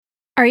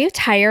Are you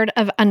tired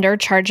of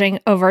undercharging,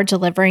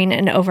 over-delivering,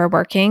 and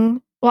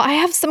overworking? Well, I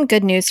have some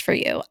good news for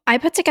you. I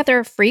put together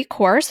a free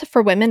course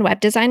for women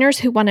web designers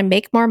who want to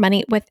make more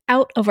money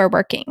without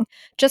overworking.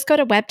 Just go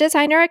to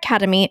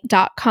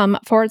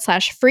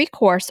webdesigneracademy.com/free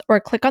course or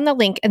click on the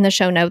link in the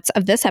show notes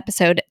of this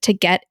episode to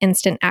get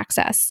instant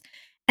access.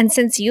 And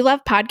since you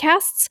love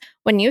podcasts,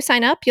 when you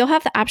sign up, you'll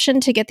have the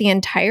option to get the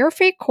entire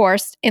free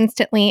course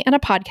instantly in a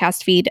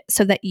podcast feed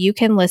so that you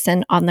can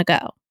listen on the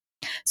go.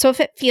 So if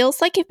it feels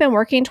like you've been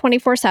working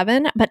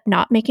 24/7 but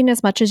not making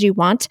as much as you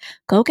want,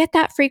 go get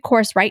that free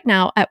course right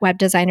now at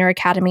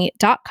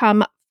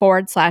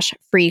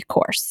webdesigneracademy.com/free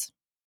course.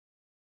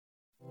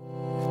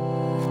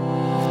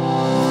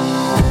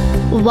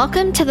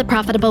 Welcome to The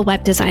Profitable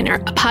Web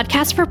Designer, a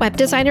podcast for web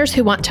designers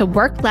who want to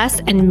work less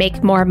and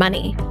make more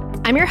money.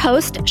 I'm your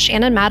host,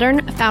 Shannon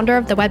Mattern, founder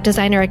of the Web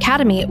Designer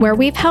Academy, where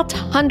we've helped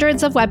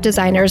hundreds of web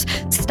designers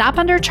stop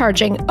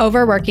undercharging,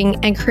 overworking,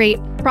 and create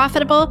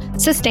profitable,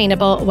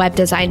 sustainable web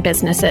design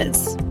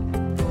businesses.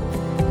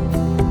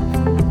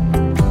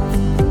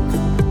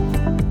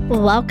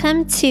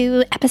 Welcome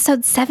to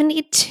episode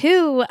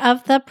 72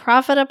 of the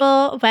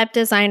Profitable Web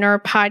Designer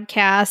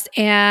podcast.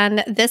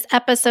 And this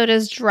episode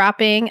is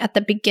dropping at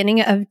the beginning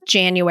of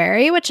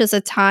January, which is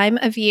a time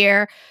of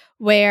year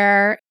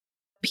where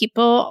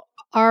people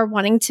are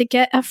wanting to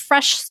get a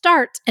fresh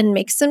start and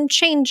make some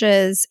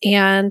changes.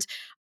 And,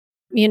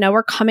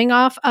 we're coming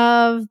off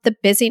of the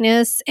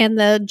busyness and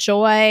the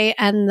joy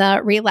and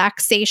the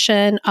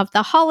relaxation of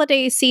the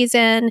holiday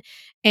season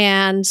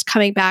and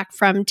coming back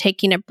from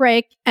taking a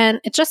break. And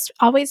it just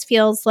always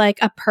feels like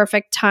a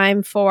perfect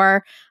time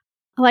for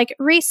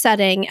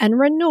resetting and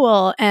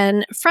renewal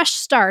and fresh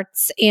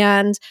starts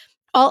and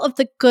all of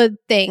the good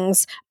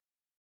things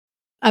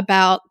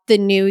about the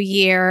new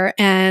year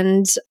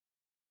and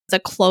the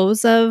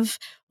close of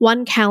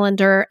one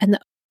calendar and the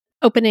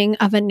opening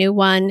of a new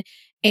one.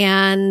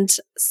 And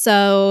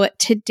so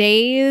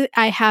today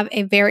I have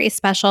a very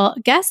special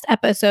guest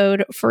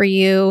episode for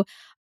you,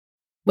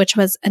 which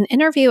was an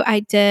interview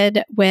I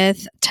did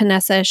with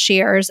Tanessa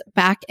Shears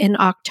back in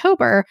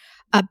October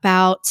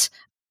about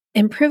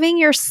improving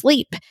your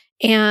sleep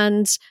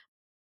and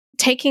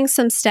taking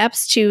some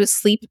steps to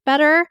sleep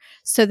better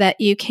so that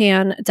you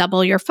can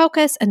double your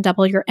focus and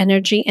double your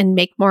energy and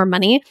make more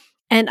money.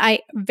 And I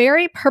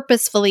very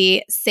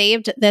purposefully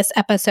saved this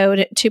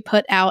episode to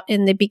put out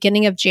in the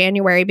beginning of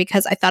January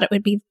because I thought it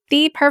would be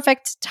the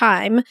perfect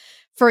time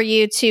for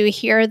you to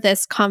hear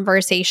this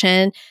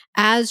conversation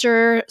as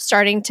you're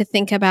starting to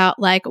think about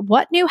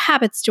what new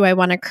habits do I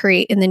want to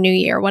create in the new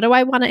year? What do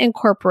I want to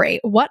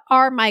incorporate? What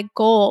are my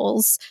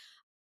goals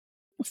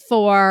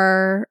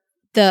for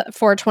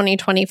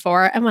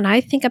 2024? And when I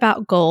think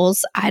about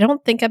goals, I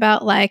don't think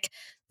about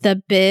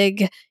the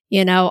big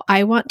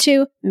I want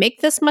to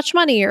make this much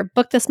money or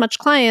book this much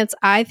clients.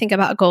 I think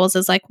about goals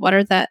as what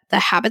are the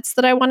habits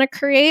that I want to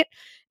create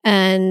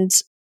and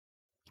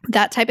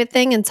that type of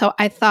thing. And so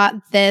I thought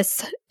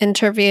this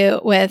interview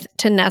with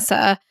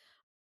Tanessa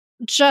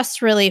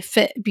just really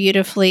fit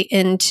beautifully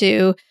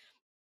into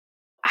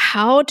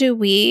how do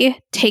we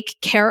take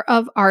care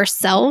of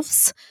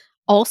ourselves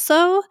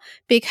also,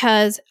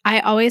 because I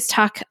always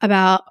talk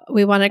about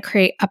we want to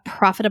create a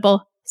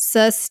profitable,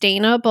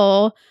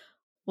 sustainable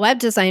web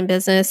design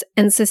business,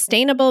 and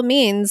sustainable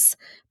means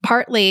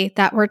partly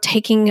that we're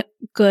taking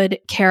good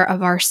care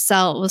of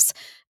ourselves.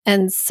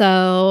 And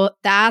so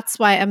that's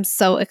why I'm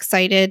so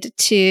excited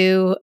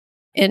to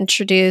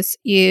introduce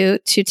you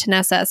to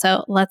Tanessa.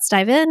 So let's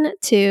dive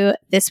into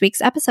this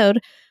week's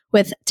episode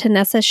with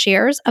Tanessa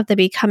Shears of the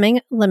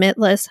Becoming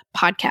Limitless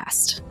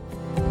podcast.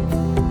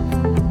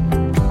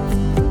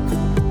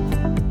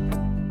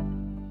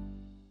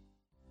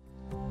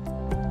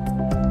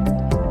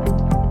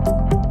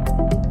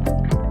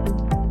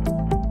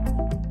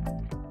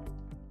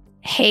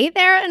 Hey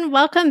there, and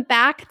welcome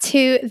back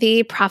to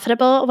the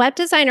Profitable Web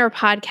Designer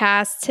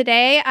podcast.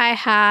 Today, I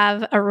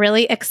have a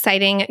really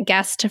exciting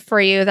guest for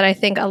you that I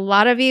think a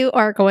lot of you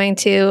are going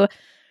to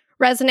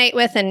resonate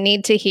with and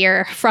need to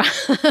hear from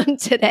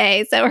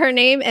today. So her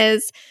name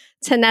is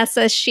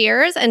Tanessa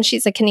Shears, and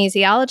she's a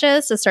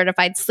kinesiologist, a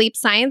certified sleep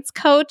science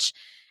coach,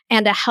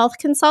 and a health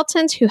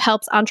consultant who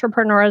helps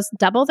entrepreneurs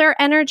double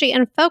their energy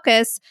and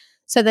focus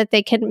so that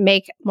they can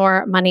make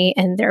more money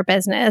in their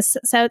business.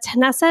 So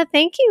Tanessa,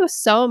 thank you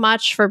so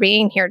much for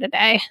being here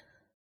today.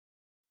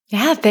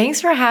 Yeah,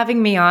 thanks for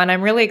having me on.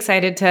 I'm really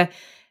excited to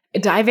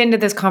dive into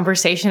this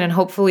conversation and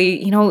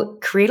hopefully,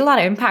 create a lot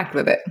of impact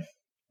with it.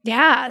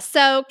 Yeah.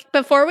 So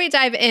before we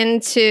dive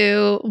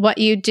into what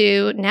you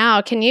do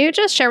now, can you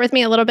just share with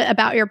me a little bit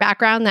about your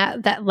background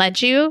that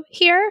led you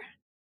here?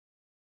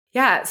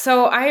 Yeah.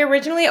 So I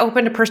originally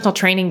opened a personal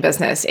training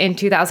business in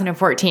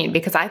 2014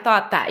 because I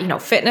thought that,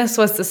 fitness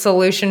was the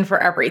solution for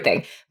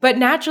everything. But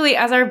naturally,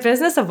 as our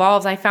business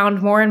evolves, I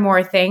found more and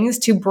more things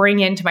to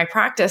bring into my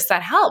practice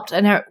that helped.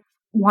 And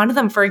one of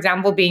them, for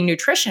example, being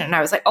nutrition. And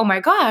I was like, oh my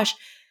gosh,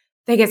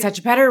 they get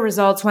such better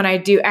results when I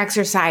do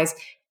exercise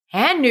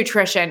and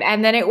nutrition.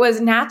 And then it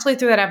was naturally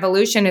through that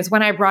evolution is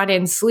when I brought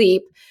in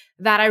sleep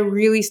that I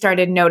really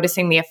started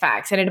noticing the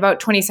effects. And in about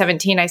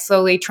 2017, I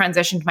slowly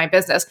transitioned my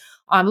business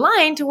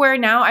online to where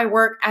now I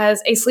work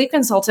as a sleep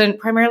consultant,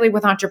 primarily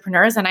with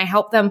entrepreneurs, and I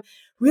help them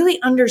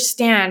really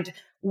understand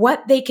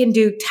what they can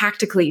do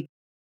tactically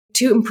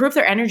to improve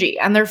their energy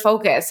and their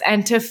focus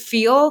and to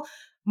feel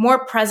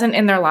more present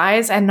in their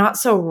lives and not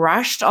so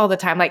rushed all the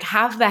time, like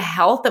have the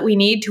health that we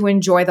need to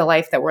enjoy the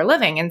life that we're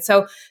living. And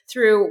so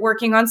through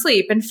working on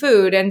sleep and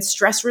food and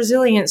stress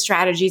resilient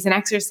strategies and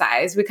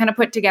exercise, we kind of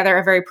put together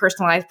a very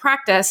personalized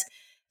practice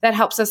that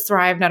helps us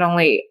thrive not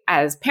only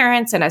as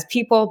parents and as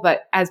people,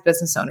 but as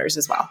business owners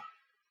as well.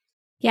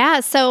 Yeah.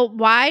 So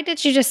why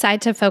did you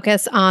decide to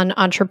focus on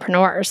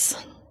entrepreneurs?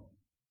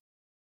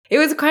 It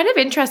was kind of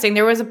interesting.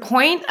 There was a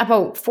point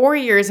about 4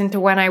 years into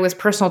when I was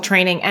personal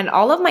training, and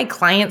all of my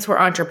clients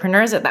were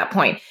entrepreneurs at that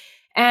point.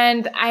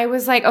 And I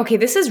was like, okay,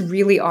 this is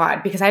really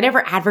odd because I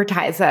never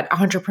advertised that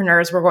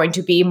entrepreneurs were going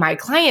to be my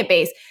client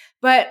base.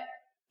 But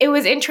it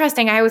was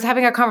interesting. I was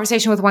having a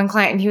conversation with one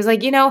client and he was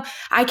like,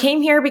 I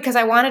came here because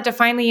I wanted to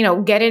finally,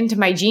 get into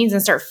my jeans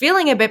and start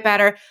feeling a bit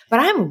better, but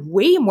I'm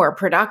way more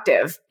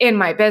productive in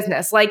my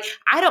business. Like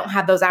I don't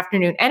have those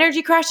afternoon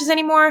energy crashes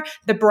anymore.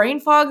 The brain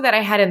fog that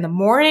I had in the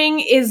morning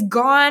is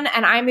gone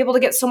and I'm able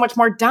to get so much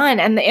more done.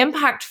 And the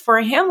impact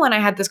for him when I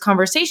had this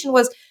conversation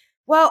was,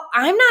 well,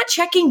 I'm not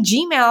checking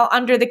Gmail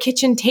under the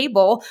kitchen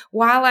table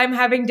while I'm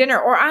having dinner,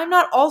 or I'm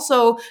not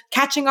also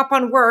catching up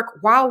on work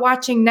while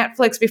watching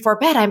Netflix before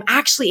bed. I'm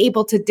actually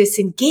able to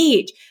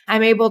disengage.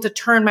 I'm able to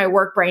turn my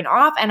work brain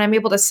off and I'm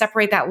able to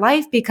separate that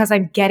life because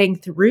I'm getting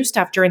through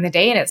stuff during the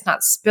day and it's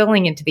not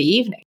spilling into the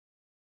evening.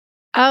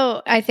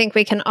 Oh, I think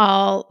we can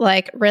all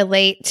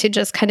relate to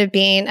just kind of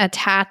being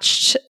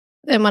attached.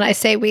 And when I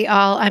say we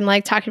all,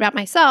 I'm talking about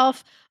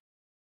myself.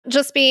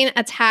 Just being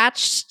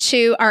attached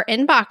to our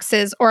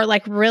inboxes or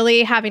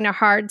really having a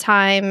hard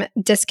time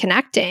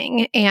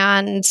disconnecting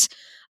and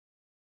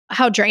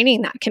how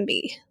draining that can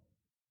be.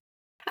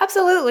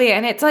 Absolutely.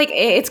 And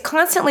it's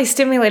constantly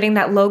stimulating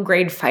that low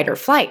grade fight or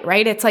flight,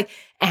 right? It's like,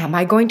 am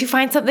I going to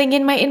find something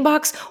in my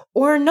inbox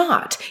or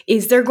not?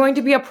 Is there going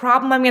to be a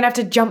problem I'm going to have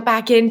to jump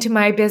back into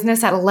my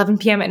business at 11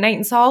 p.m. at night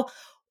and solve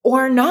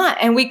or not?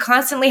 And we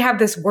constantly have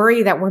this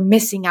worry that we're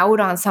missing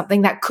out on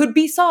something that could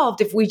be solved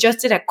if we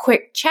just did a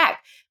quick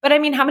check. But I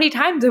mean, how many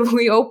times have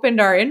we opened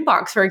our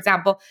inbox, for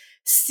example,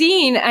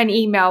 seen an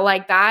email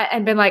like that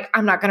and been like,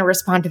 I'm not going to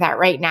respond to that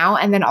right now.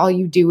 And then all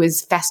you do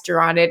is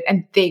fester on it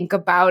and think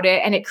about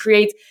it. And it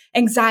creates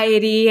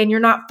anxiety and you're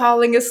not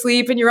falling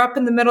asleep and you're up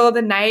in the middle of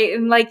the night.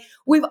 And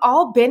we've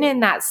all been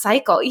in that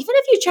cycle. Even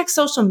if you check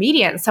social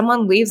media and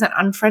someone leaves an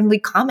unfriendly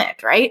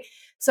comment, right?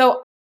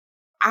 So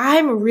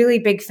I'm a really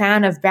big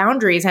fan of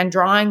boundaries and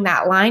drawing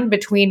that line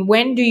between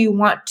when do you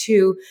want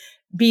to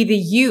be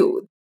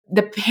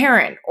the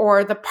parent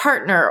or the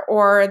partner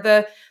or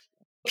the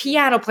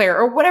piano player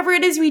or whatever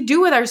it is we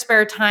do with our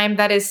spare time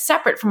that is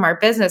separate from our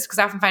business. Because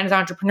I often find as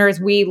entrepreneurs,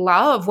 we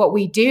love what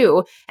we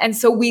do. And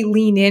so we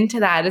lean into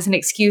that as an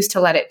excuse to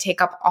let it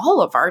take up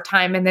all of our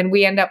time. And then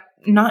we end up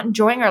not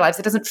enjoying our lives.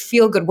 It doesn't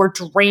feel good. We're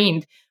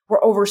drained. We're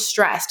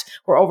overstressed.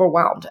 We're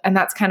overwhelmed. And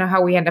that's kind of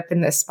how we end up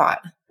in this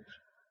spot.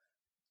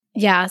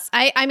 Yes.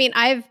 I mean,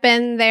 I've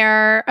been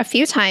there a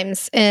few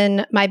times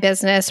in my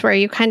business where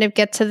you kind of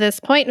get to this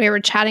point. We were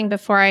chatting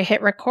before I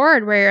hit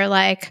record where you're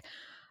like,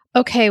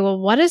 okay, well,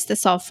 what is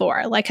this all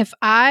for? If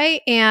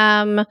I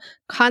am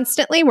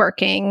constantly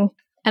working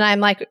and I'm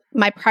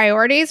my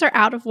priorities are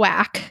out of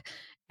whack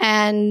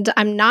and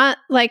I'm not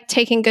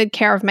taking good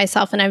care of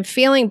myself and I'm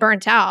feeling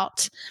burnt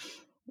out,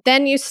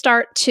 then you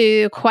start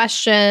to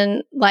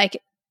question,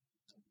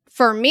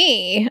 for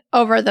me,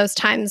 over those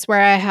times where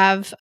I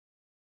have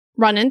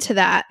run into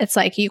that, it's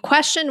you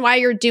question why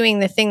you're doing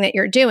the thing that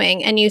you're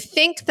doing and you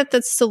think that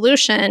the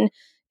solution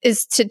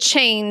is to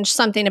change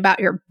something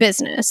about your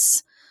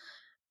business.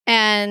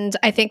 And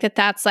I think that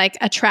that's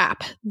a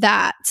trap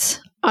that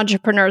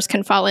entrepreneurs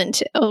can fall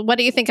into. What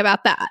do you think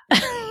about that?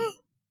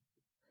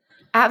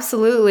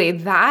 Absolutely.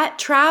 That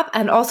trap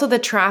and also the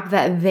trap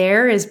that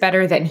there is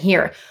better than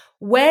here.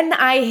 When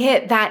I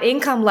hit that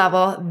income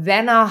level,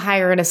 then I'll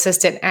hire an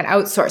assistant and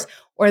outsource.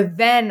 Or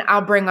then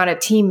I'll bring on a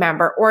team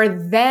member. Or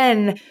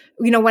then,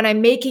 when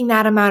I'm making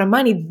that amount of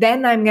money,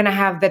 then I'm going to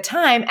have the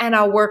time and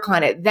I'll work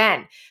on it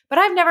then. But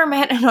I've never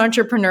met an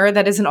entrepreneur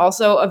that isn't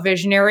also a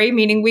visionary,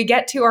 meaning we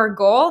get to our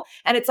goal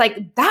and it's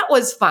that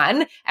was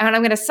fun. And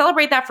I'm going to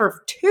celebrate that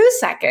for 2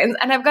 seconds.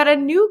 And I've got a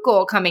new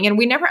goal coming. And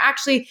we never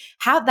actually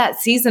have that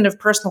season of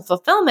personal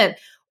fulfillment,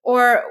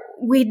 or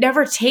we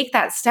never take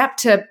that step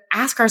to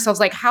ask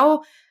ourselves,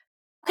 how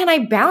can I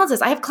balance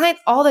this? I have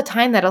clients all the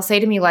time that'll say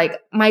to me,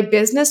 my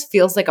business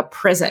feels like a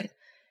prison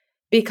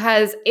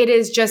because it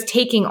is just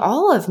taking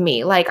all of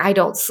me. I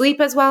don't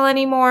sleep as well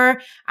anymore.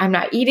 I'm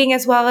not eating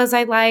as well as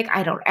I like.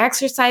 I don't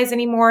exercise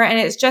anymore. And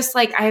it's just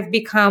I've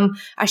become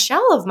a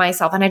shell of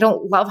myself and I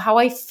don't love how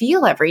I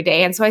feel every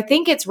day. And so I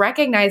think it's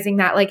recognizing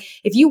that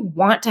if you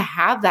want to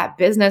have that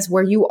business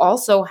where you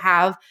also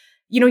have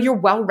you're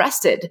well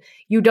rested.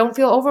 You don't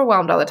feel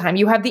overwhelmed all the time.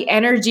 You have the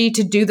energy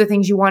to do the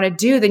things you want to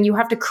do. Then you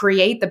have to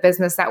create the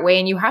business that way.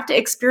 And you have to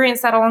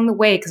experience that along the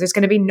way, because there's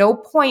going to be no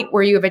point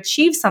where you have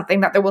achieved something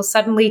that there will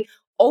suddenly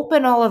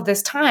open all of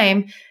this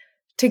time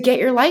to get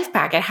your life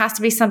back. It has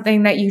to be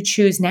something that you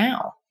choose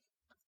now.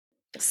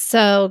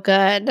 So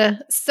good.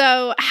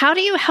 So how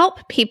do you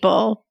help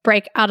people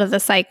break out of the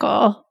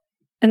cycle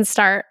and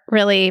start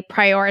really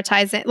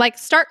prioritizing, like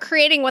start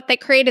creating what they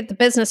created the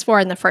business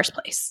for in the first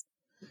place?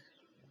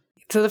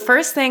 So the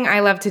first thing I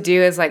love to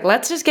do is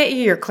let's just get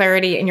you your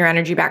clarity and your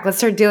energy back. Let's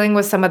start dealing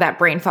with some of that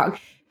brain fog.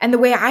 And the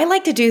way I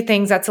like to do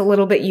things that's a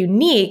little bit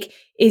unique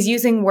is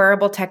using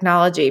wearable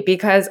technology,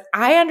 because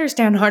I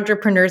understand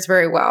entrepreneurs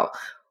very well.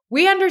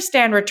 We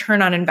understand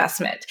return on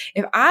investment.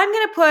 If I'm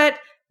going to put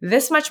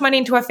this much money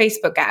into a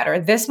Facebook ad or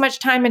this much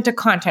time into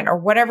content or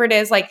whatever it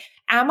is,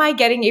 am I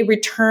getting a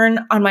return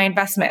on my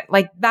investment?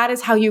 That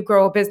is how you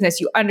grow a business.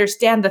 You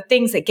understand the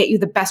things that get you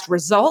the best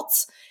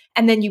results,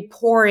 and then you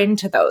pour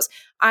into those.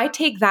 I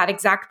take that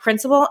exact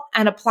principle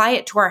and apply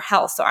it to our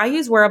health. So I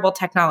use wearable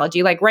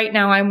technology. Right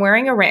now I'm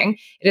wearing a ring.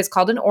 It is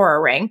called an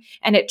Oura ring,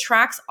 and it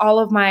tracks all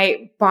of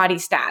my body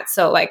stats.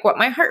 So what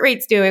my heart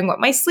rate's doing, what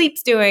my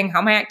sleep's doing,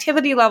 how my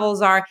activity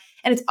levels are,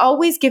 and it's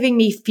always giving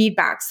me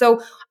feedback.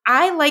 So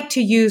I like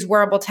to use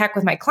wearable tech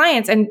with my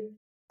clients and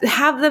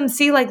have them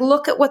see,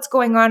 look at what's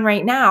going on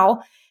right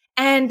now.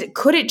 And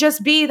could it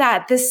just be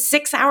that this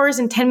 6 hours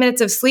and 10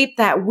 minutes of sleep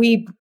that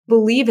we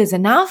believe is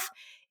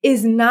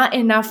not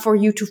enough for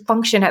you to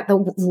function at the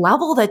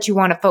level that you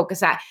want to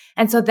focus at?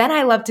 And so then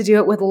I love to do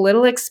it with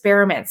little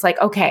experiments.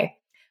 Okay,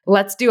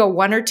 let's do a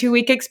 1 or 2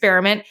 week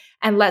experiment,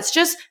 and let's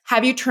just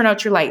have you turn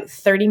out your light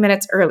 30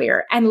 minutes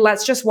earlier. And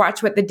let's just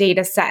watch what the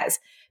data says.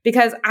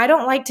 Because I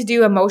don't like to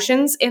do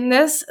emotions in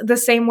this the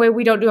same way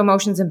we don't do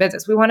emotions in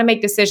business. We want to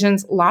make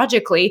decisions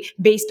logically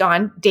based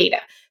on data.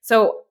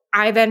 So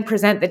I then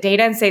present the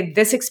data and say,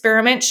 this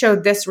experiment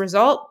showed this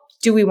result.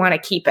 Do we want to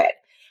keep it?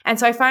 And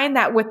so I find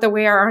that with the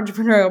way our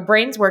entrepreneurial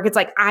brains work, it's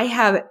I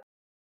have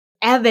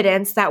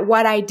evidence that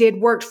what I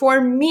did worked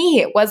for me.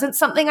 It wasn't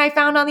something I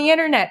found on the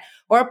internet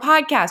or a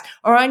podcast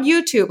or on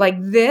YouTube.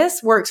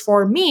 This works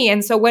for me.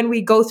 And so when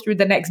we go through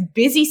the next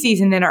busy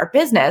season in our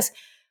business,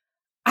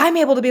 I'm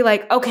able to be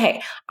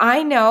okay,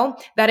 I know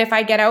that if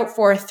I get out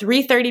for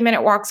 3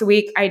 30-minute walks a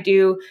week, I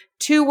do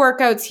 2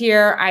 workouts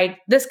here,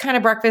 this kind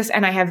of breakfast,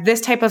 and I have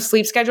this type of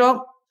sleep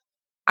schedule,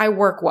 I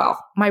work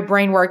well. My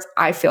brain works.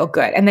 I feel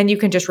good. And then you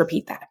can just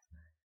repeat that.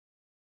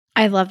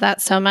 I love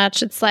that so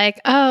much. It's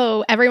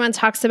oh, everyone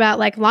talks about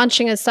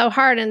launching is so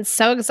hard and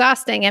so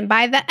exhausting. And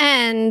by the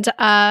end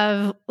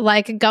of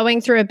going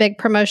through a big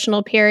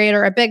promotional period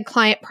or a big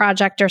client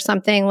project or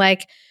something,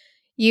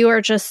 you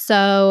are just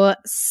so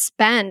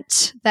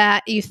spent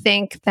that you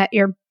think that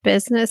your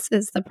business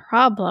is the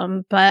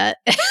problem, but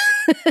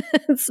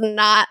it's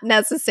not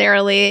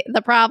necessarily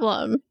the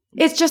problem.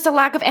 It's just a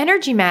lack of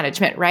energy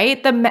management,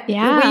 right? The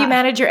way you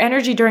manage your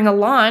energy during a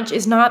launch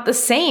is not the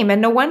same.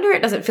 And no wonder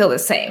it doesn't feel the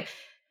same.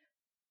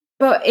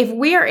 But if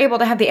we are able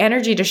to have the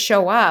energy to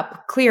show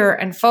up clear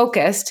and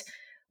focused,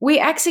 we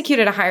execute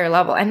at a higher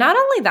level. And not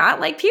only that,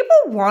 people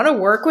want to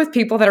work with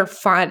people that are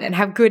fun and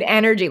have good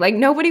energy.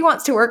 Nobody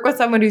wants to work with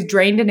someone who's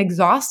drained and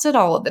exhausted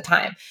all of the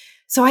time.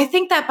 So I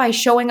think that by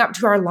showing up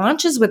to our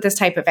launches with this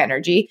type of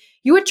energy,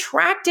 you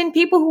attract in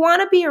people who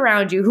want to be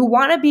around you, who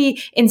want to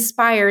be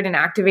inspired and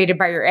activated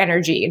by your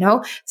energy,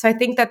 So I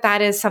think that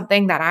that is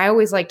something that I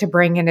always like to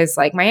bring in is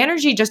my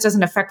energy just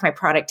doesn't affect my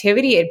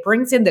productivity. It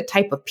brings in the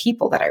type of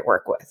people that I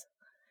work with.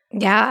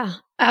 Yeah,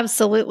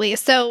 absolutely.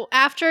 So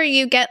after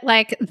you get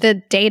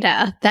the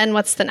data, then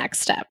what's the next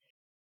step?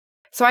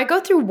 So I go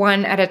through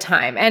one at a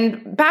time.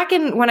 And back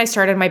in when I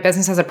started my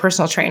business as a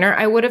personal trainer,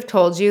 I would have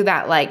told you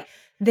that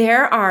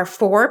there are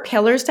 4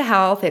 pillars to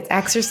health. It's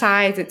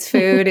exercise, it's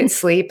food, it's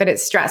sleep, and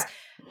it's stress.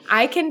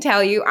 I can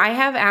tell you, I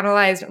have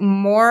analyzed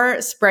more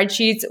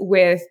spreadsheets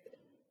with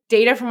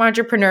data from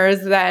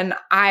entrepreneurs than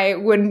I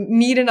would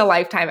need in a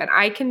lifetime. And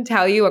I can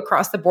tell you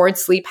across the board,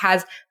 sleep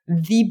has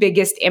the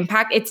biggest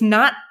impact. It's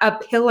not a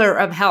pillar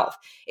of health.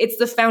 It's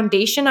the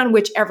foundation on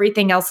which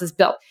everything else is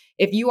built.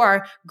 If you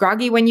are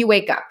groggy when you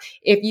wake up,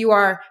 if you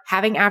are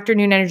having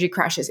afternoon energy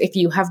crashes, if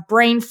you have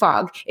brain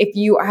fog, if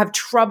you have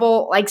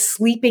trouble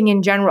sleeping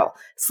in general,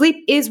 sleep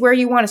is where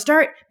you want to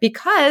start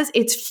because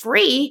it's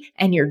free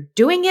and you're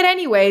doing it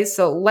anyways.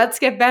 So let's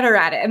get better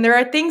at it. And there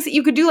are things that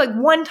you could do,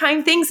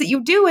 one-time things that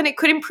you do, and it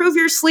could improve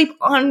your sleep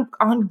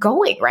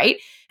ongoing, right?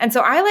 And so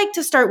I like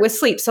to start with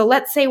sleep. So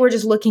let's say we're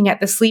just looking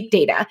at the sleep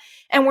data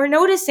and we're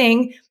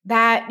noticing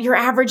that you're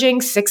averaging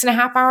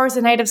 6.5 hours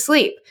a night of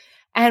sleep.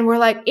 And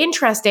we're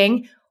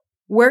interesting,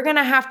 we're going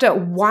to have to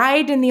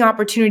widen the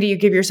opportunity you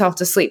give yourself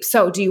to sleep.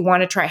 So do you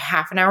want to try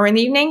half an hour in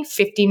the evening,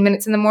 15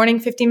 minutes in the morning,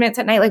 15 minutes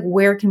at night?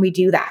 Where can we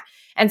do that?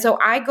 And so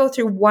I go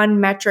through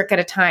one metric at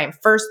a time.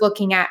 First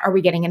looking at, are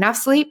we getting enough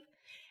sleep?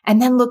 And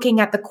then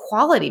looking at the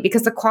quality,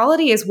 because the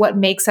quality is what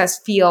makes us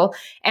feel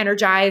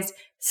energized,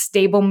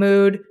 stable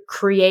mood,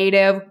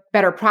 creative,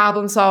 better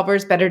problem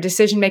solvers, better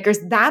decision makers.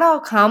 That all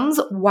comes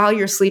while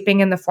you're sleeping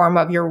in the form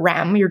of your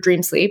REM, your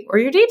dream sleep, or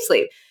your deep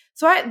sleep.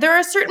 So there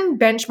are certain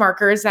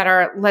benchmarkers that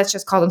are, let's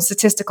just call them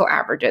statistical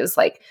averages.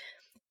 Like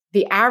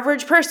the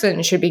average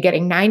person should be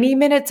getting 90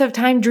 minutes of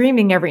time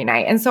dreaming every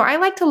night. And so I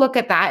like to look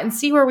at that and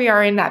see where we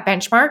are in that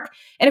benchmark.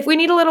 And if we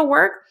need a little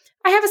work,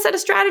 I have a set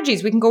of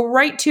strategies we can go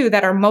right to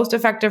that are most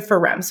effective for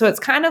REM. So it's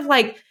kind of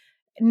like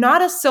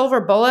not a silver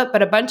bullet,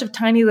 but a bunch of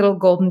tiny little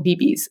golden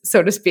BBs,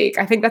 so to speak.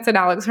 I think that's an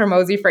Alex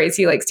Hormozy phrase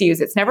he likes to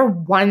use. It's never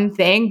one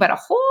thing, but a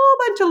whole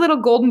bunch of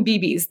little golden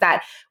BBs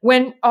that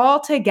when all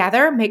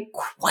together make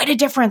quite a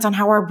difference on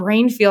how our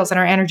brain feels and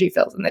our energy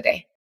feels in the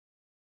day.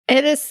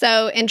 It is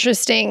so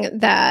interesting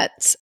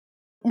that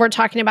we're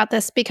talking about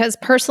this because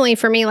personally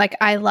for me, like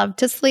I love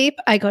to sleep.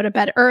 I go to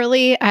bed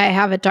early. I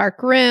have a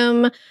dark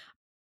room.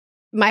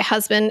 My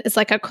husband is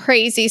like a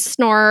crazy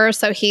snorer.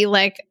 So he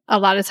like a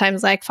lot of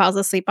times like falls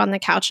asleep on the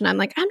couch and I'm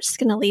like, I'm just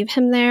going to leave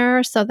him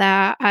there so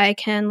that I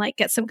can like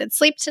get some good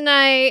sleep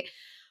tonight.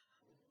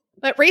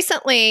 But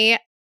recently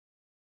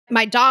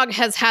my dog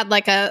has had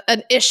like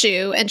an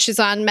issue and she's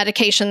on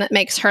medication that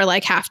makes her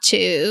like have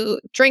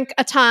to drink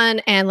a ton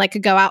and like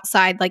go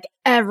outside like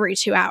every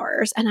 2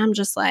 hours. And I'm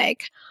just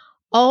like,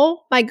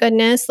 oh my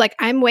goodness, like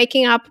I'm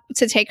waking up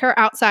to take her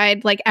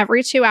outside like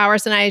every 2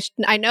 hours. And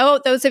I know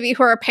those of you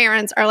who are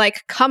parents are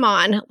like, come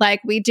on,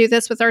 like we do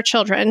this with our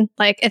children,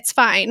 like it's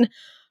fine.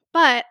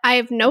 But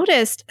I've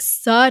noticed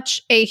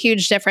such a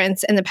huge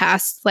difference in the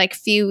past like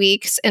few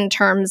weeks in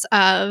terms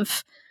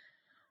of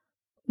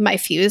my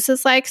fuse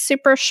is like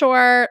super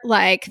short.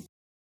 Like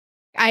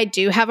I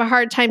do have a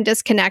hard time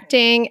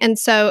disconnecting. And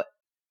so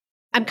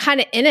I'm kind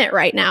of in it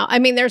right now. I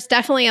mean, there's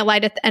definitely a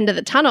light at the end of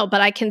the tunnel, but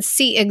I can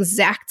see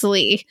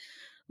exactly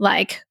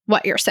like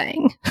what you're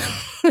saying.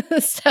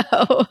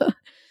 So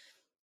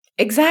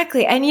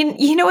exactly. And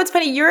you know what's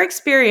funny? Your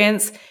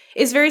experience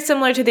is very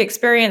similar to the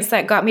experience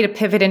that got me to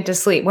pivot into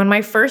sleep. When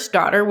my first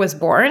daughter was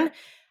born,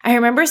 I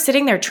remember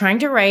sitting there trying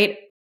to write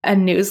a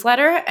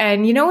newsletter.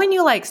 And you know, when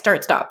you like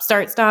start,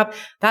 stop,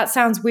 that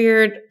sounds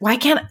weird. Why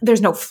can't,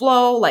 there's no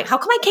flow. Like, how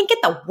come I can't get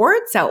the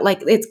words out?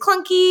 Like it's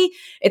clunky.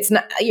 It's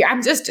not,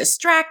 I'm just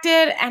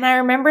distracted. And I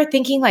remember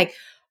thinking like,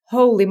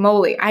 holy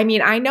moly. I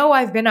mean, I know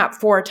I've been up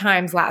 4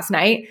 times last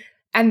night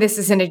and this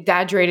is an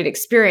exaggerated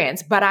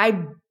experience, but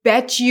I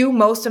bet you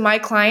most of my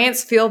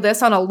clients feel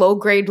this on a low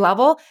grade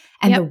level.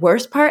 And the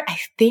worst part, I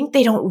think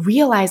they don't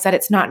realize that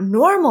it's not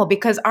normal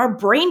because our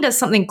brain does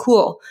something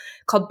cool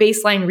called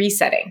baseline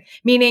resetting,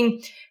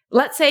 meaning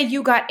let's say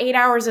you got 8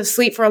 hours of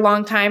sleep for a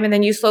long time and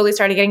then you slowly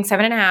started getting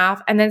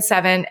 7.5 and then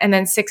 7 and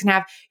then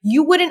 6.5.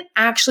 You wouldn't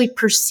actually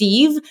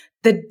perceive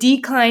the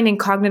decline in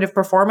cognitive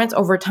performance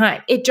over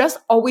time. It just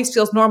always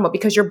feels normal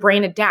because your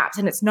brain adapts.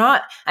 And it's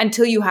not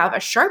until you have a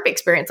sharp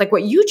experience like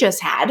what you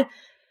just had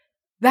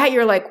that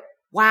you're like,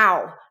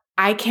 wow,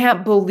 I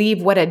can't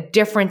believe what a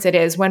difference it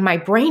is when my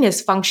brain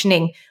is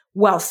functioning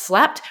well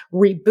slept,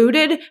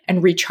 rebooted,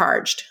 and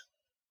recharged.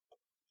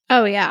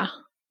 oh yeah.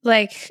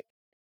 Like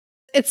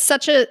it's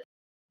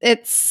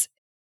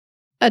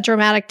a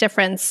dramatic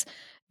difference.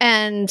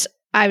 And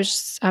I'm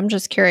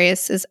just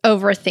curious, is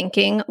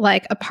overthinking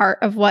like a part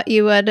of what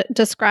you would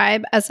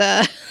describe as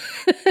a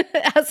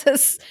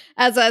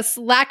as a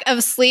lack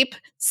of sleep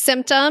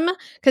symptom?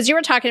 Because you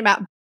were talking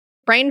about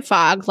brain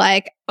fog,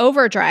 like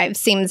overdrive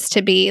seems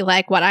to be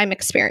like what I'm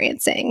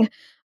experiencing,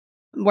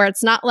 where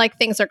it's not like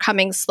things are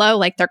coming slow,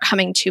 like they're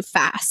coming too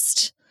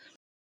fast.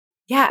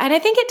 Yeah. And I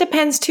think it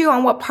depends too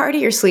on what part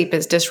of your sleep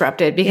is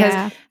disrupted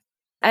because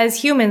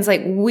as humans,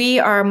 like we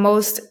are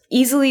most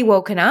easily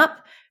woken up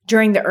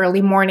during the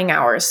early morning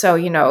hours. So,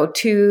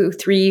 2,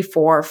 3,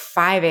 4,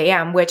 5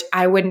 a.m., which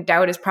I wouldn't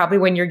doubt is probably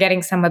when you're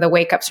getting some of the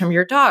wake ups from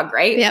your dog,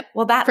 right? Yep.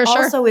 Well, that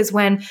also is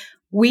when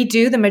we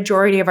do the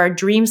majority of our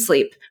dream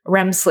sleep,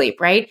 REM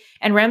sleep, right?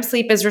 And REM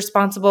sleep is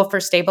responsible for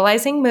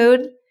stabilizing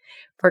mood,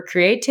 for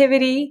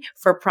creativity,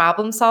 for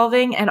problem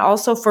solving, and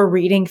also for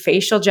reading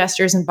facial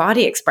gestures and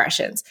body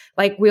expressions.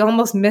 Like we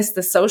almost miss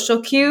the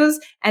social cues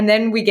and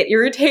then we get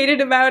irritated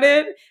about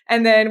it.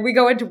 And then we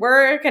go into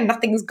work and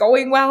nothing's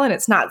going well and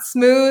it's not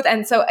smooth.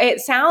 And so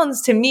it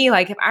sounds to me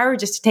like if I were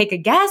just to take a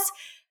guess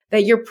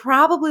that you're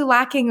probably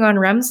lacking on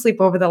REM sleep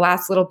over the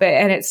last little bit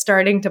and it's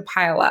starting to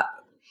pile up.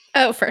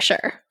 Oh, for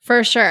sure.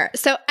 For sure.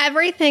 So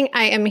everything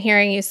I am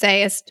hearing you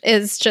say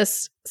is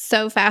just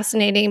so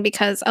fascinating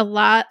because a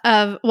lot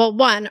of,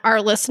 one,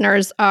 our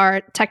listeners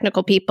are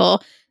technical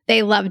people.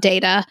 They love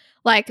data.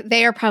 Like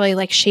they are probably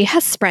like, she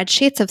has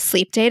spreadsheets of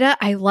sleep data.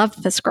 I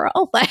love this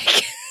girl.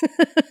 Like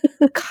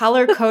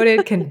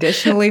color-coded,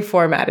 conditionally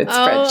formatted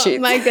spreadsheets. Oh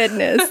my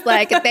goodness.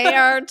 Like they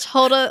are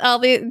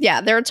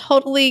they're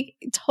totally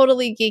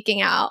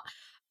geeking out.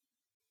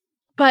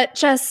 But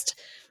just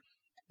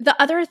the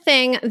other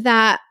thing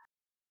that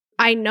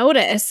I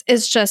notice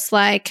is just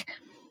like,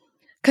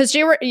 because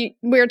we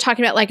were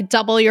talking about like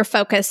double your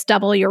focus,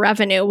 double your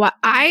revenue. What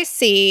I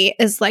see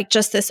is like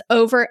just this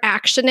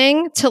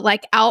overactioning to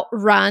like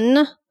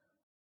outrun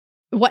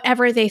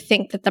whatever they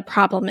think that the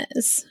problem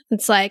is.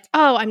 It's like,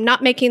 oh, I'm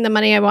not making the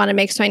money I want to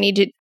make, so I need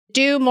to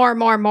do more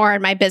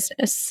in my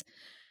business.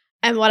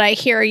 And what I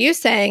hear you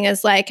saying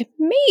is like,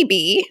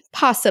 maybe,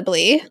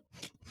 possibly,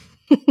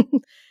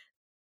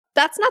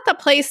 that's not the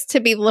place to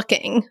be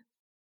looking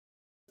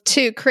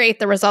to create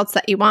the results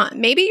that you want.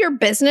 Maybe your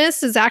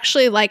business is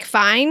actually like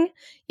fine.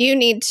 You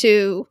need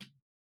to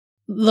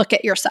look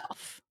at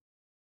yourself.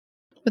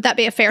 Would that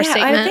be a fair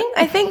statement?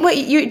 I think what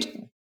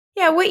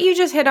you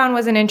just hit on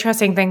was an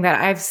interesting thing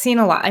that I've seen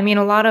a lot. I mean,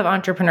 a lot of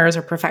entrepreneurs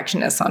or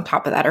perfectionists on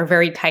top of that are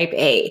very type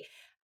A.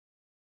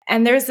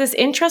 And there's this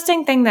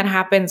interesting thing that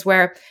happens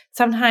where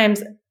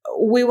sometimes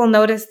we will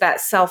notice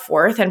that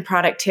self-worth and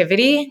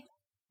productivity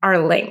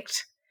are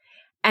linked.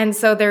 And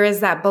so there is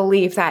that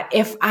belief that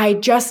if I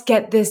just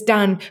get this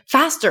done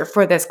faster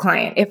for this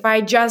client, if I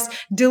just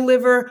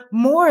deliver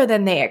more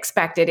than they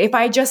expected, if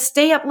I just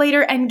stay up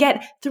later and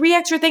get 3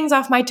 extra things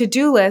off my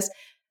to-do list,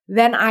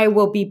 then I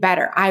will be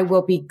better. I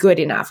will be good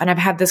enough. And I've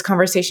had this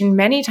conversation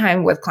many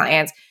times with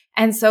clients.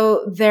 And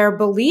so their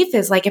belief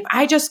is like, if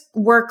I just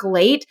work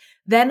late,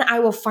 then I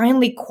will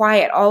finally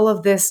quiet all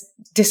of this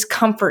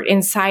discomfort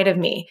inside of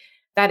me.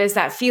 That is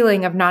that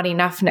feeling of not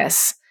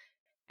enoughness.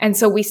 And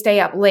so we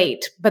stay up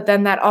late, but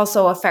then that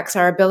also affects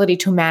our ability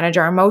to manage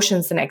our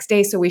emotions the next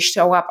day. So we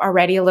show up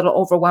already a little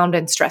overwhelmed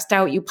and stressed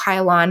out. You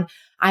pile on,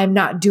 I'm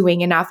not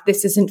doing enough.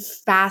 This isn't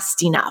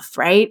fast enough,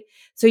 right?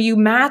 So you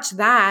match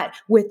that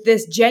with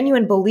this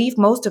genuine belief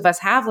most of us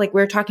have, like we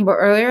were talking about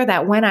earlier,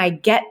 that when I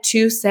get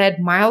to said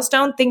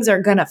milestone, things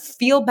are going to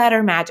feel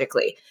better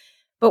magically.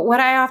 But what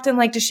I often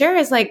like to share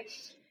is like,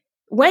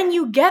 when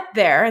you get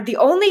there, the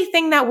only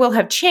thing that will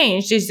have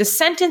changed is the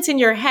sentence in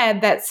your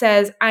head that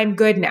says, I'm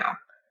good now.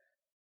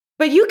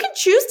 But you can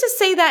choose to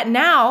say that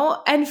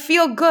now and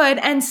feel good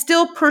and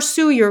still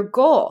pursue your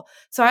goal.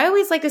 So I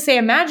always like to say,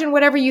 imagine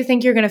whatever you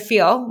think you're going to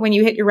feel when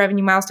you hit your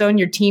revenue milestone,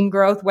 your team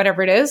growth,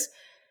 whatever it is.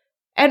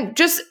 And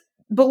just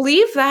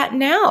believe that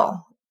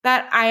now,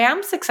 that I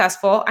am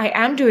successful, I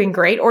am doing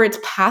great, or it's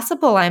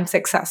possible I'm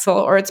successful,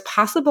 or it's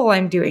possible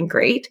I'm doing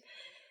great.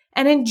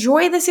 And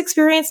enjoy this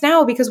experience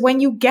now, because when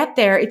you get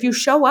there, if you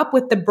show up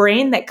with the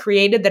brain that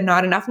created the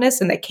not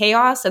enoughness and the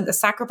chaos and the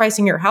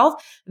sacrificing your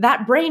health,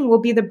 that brain will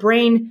be the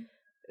brain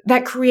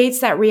that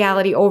creates that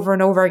reality over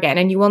and over again.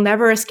 And you will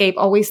never escape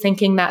always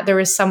thinking that there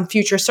is some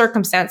future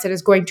circumstance that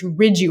is going to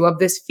rid you of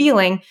this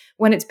feeling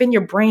when it's been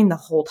your brain the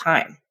whole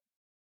time.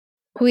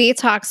 We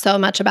talk so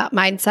much about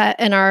mindset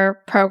in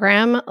our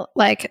program,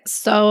 like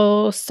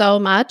so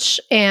much.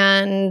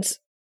 And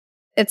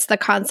it's the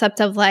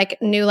concept of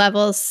like new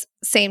levels,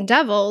 same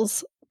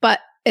devils, but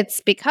it's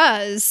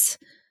because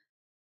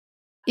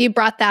you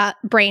brought that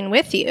brain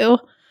with you.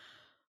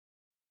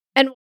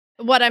 And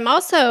what I'm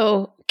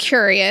also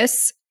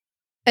curious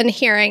and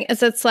hearing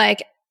is it's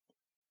like,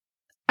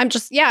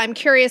 I'm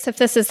curious if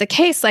this is the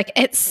case. Like,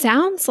 it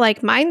sounds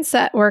like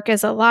mindset work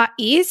is a lot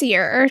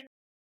easier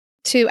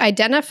to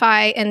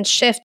identify and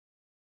shift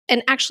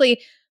and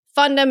actually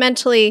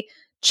fundamentally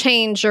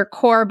change your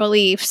core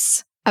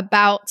beliefs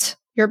about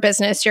your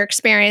business, your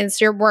experience,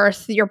 your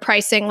worth, your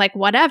pricing, like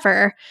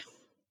whatever,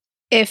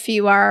 if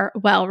you are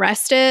well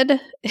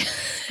rested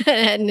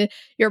and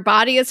your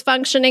body is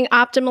functioning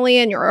optimally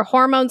and your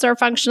hormones are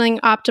functioning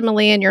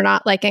optimally and you're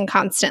not like in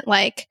constant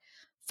like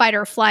fight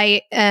or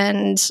flight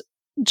and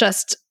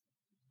just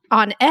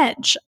on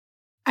edge,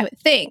 I would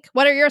think.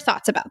 What are your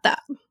thoughts about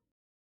that?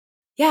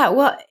 Yeah,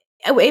 well,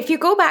 if you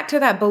go back to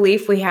that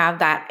belief we have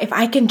that if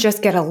I can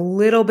just get a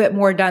little bit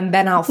more done,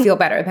 then I'll feel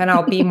better, then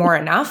I'll be more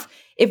enough.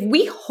 If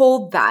we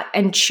hold that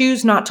and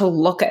choose not to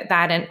look at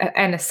that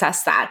and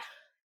assess that,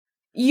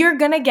 you're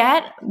going to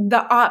get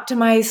the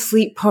optimized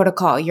sleep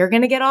protocol. You're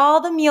going to get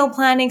all the meal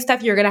planning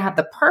stuff. You're going to have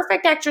the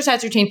perfect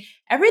exercise routine.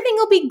 Everything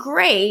will be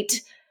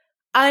great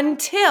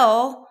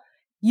until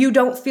you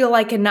don't feel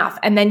like enough.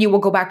 And then you will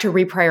go back to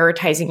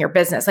reprioritizing your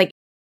business. Like,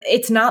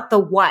 it's not the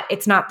what,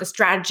 it's not the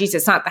strategies,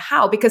 it's not the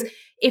how, because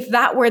if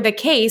that were the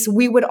case,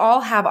 we would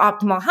all have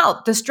optimal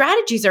health. The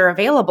strategies are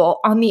available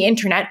on the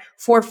internet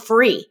for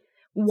free.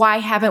 Why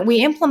haven't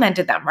we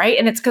implemented them, right?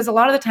 And it's because a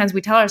lot of the times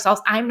we tell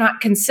ourselves, I'm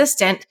not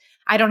consistent,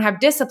 I don't have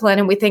discipline,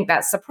 and we think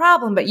that's the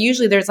problem. But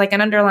usually there's like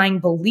an underlying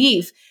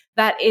belief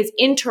that is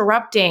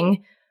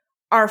interrupting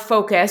our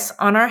focus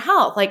on our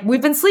health. Like,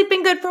 we've been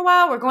sleeping good for a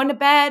while, we're going to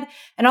bed,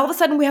 and all of a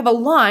sudden we have a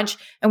launch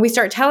and we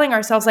start telling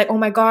ourselves like, oh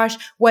my gosh,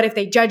 what if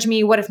they judge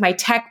me? What if my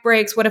tech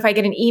breaks? What if I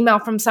get an email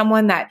from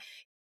someone that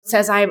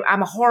says I'm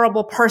a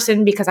horrible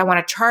person because I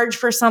want to charge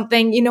for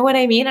something? You know what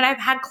I mean? And I've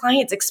had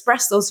clients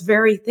express those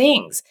very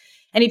things.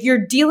 And if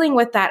you're dealing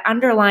with that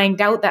underlying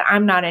doubt that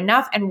I'm not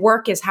enough and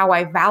work is how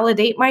I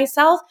validate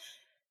myself,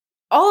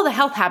 all the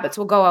health habits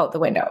will go out the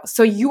window.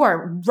 So you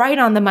are right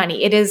on the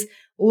money. It is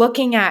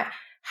looking at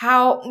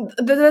how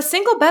the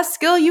single best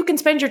skill you can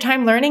spend your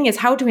time learning is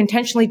how to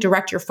intentionally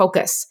direct your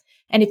focus.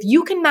 And if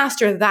you can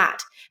master that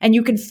and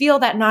you can feel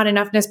that not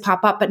enoughness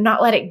pop up, but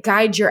not let it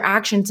guide your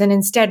actions and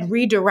instead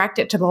redirect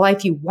it to the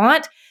life you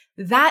want,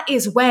 that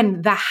is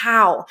when the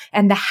how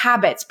and the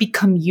habits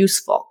become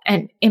useful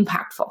and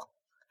impactful.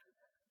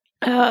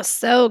 Oh,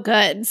 so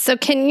good. So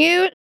can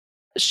you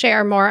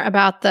share more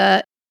about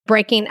the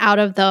breaking out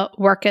of the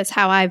work is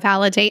how I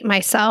validate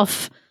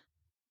myself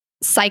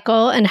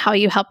cycle and how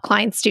you help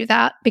clients do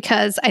that?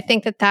 Because I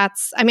think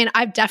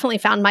I've definitely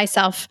found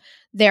myself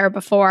there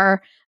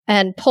before.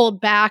 and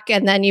pulled back,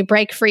 and then you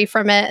break free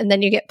from it and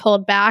then you get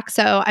pulled back.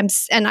 So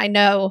and I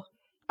know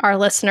our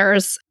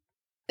listeners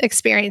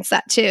experience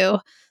that too.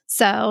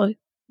 So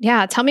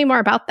yeah, tell me more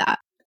about that.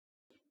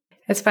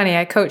 It's funny.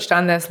 I coached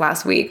on this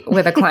last week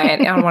with a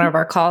client on one of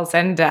our calls,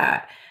 and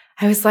I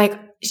was like,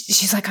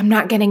 she's like, I'm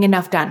not getting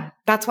enough done.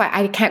 That's why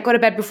I can't go to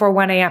bed before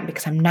 1 a.m.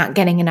 because I'm not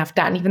getting enough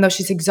done, even though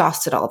she's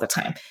exhausted all the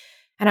time.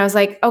 And I was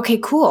like, okay,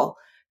 cool.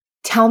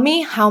 Tell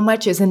me how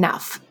much is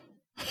enough.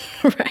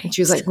 Right. And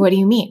she was like, what do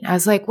you mean? I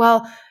was like,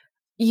 well,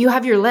 you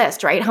have your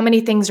list, right? How many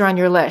things are on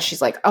your list?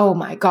 She's like, oh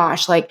my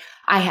gosh, like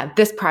I have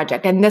this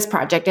project and this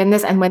project and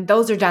this. And when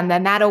those are done,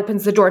 then that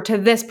opens the door to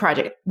this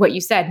project. What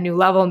you said, new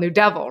level, new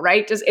devil,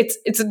 right? Just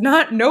it's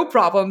not no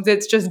problems.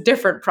 It's just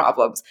different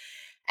problems.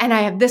 And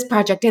I have this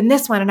project and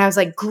this one. And I was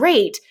like,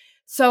 great.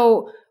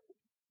 So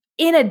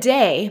in a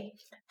day,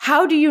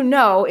 how do you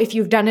know if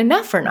you've done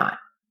enough or not?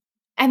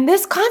 And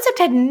this concept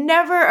had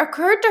never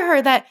occurred to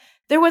her, that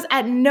there was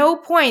at no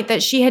point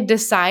that she had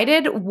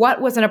decided what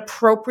was an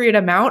appropriate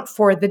amount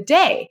for the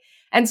day.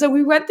 And so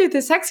we went through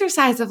this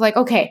exercise of like,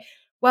 okay,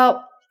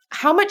 well,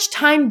 how much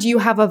time do you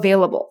have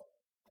available?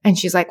 And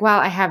she's like, well,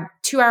 I have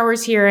 2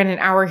 hours here and an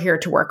hour here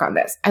to work on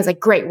this. I was like,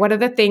 great. What are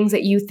the things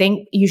that you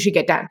think you should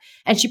get done?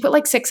 And she put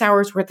like 6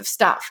 hours worth of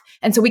stuff.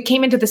 And so we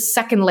came into the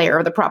second layer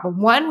of the problem.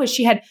 One was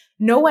she had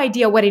no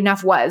idea what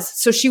enough was.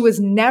 So she was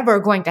never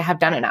going to have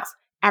done enough,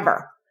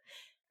 ever.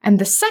 And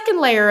the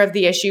second layer of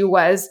the issue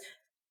was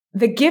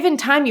the given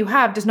time you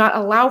have does not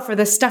allow for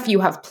the stuff you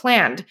have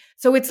planned.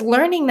 So it's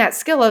learning that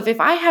skill of, if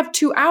I have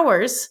 2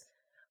 hours,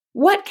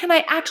 what can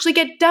I actually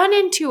get done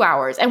in 2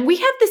 hours? And we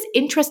have this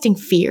interesting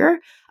fear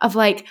of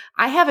like,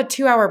 I have a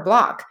 2-hour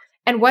block.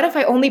 And what if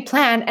I only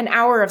plan an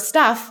hour of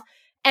stuff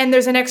and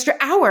there's an extra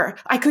hour?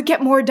 I could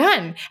get more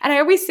done. And I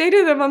always say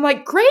to them, I'm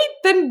like, great,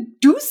 then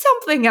do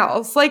something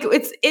else. Like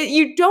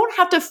you don't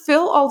have to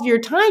fill all of your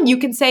time. You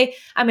can say,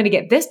 I'm going to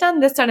get this done,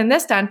 this done, and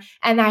this done.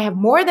 And I have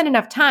more than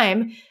enough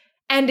time.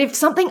 And if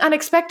something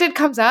unexpected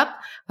comes up,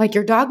 like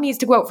your dog needs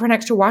to go out for an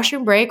extra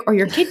washroom break or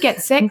your kid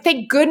gets sick,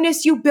 thank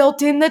goodness you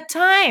built in the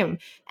time.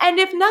 And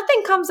if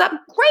nothing comes up,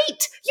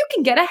 great, you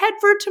can get ahead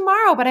for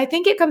tomorrow. But I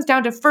think it comes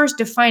down to first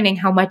defining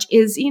how much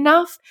is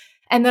enough.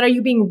 And then are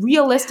you being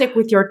realistic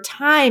with your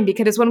time?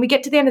 Because when we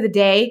get to the end of the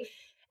day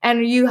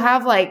and you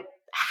have like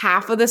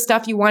half of the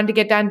stuff you wanted to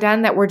get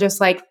done, that we're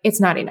just like, it's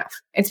not enough.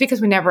 It's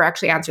because we never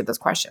actually answered those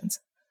questions.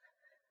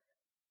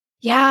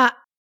 Yeah.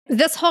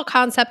 This whole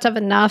concept of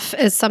enough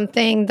is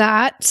something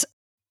that,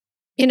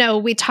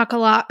 we talk a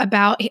lot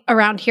about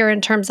around here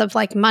in terms of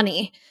like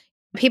money.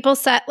 People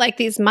set like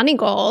these money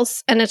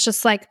goals and it's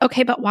just like,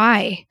 okay, but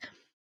why?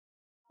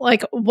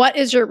 Like, what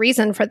is your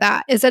reason for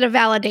that? Is it a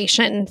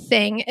validation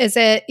thing? Is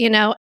it,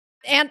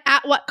 and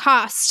at what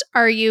cost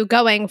are you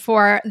going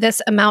for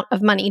this amount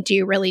of money? Do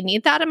you really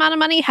need that amount of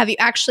money? Have you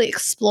actually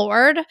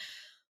explored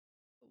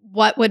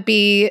what would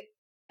be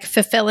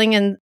fulfilling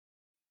and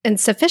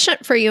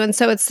sufficient for you? And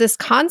so it's this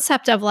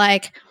concept of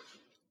like,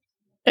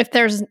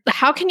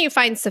 how can you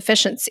find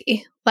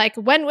sufficiency? Like,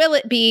 when will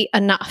it be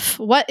enough?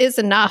 What is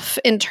enough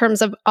in terms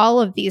of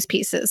all of these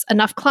pieces?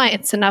 Enough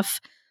clients,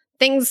 enough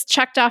things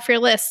checked off your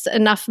list,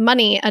 enough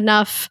money,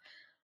 enough.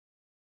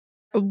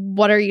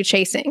 What are you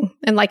chasing?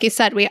 And like you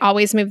said, we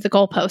always move the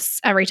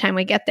goalposts every time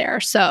we get there.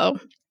 So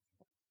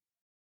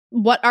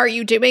what are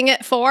you doing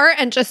it for?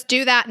 And just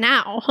do that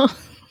now.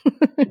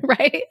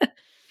 Right?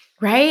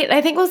 Right?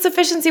 I think with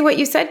sufficiency, what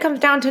you said comes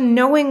down to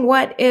knowing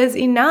what is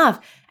enough.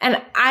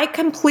 And I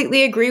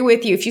completely agree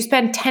with you. If you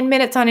spend 10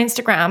 minutes on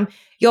Instagram,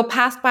 you'll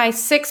pass by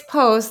 6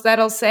 posts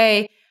that'll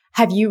say,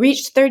 have you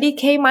reached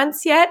 30K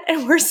months yet?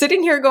 And we're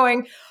sitting here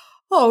going,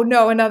 oh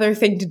no, another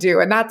thing to do.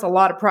 And that's a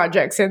lot of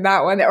projects in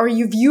that one. Or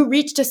have you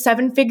reached a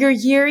 7-figure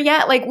year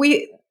yet? Like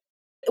we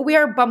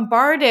are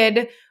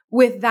bombarded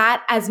with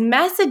that as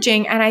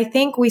messaging. And I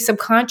think we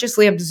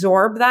subconsciously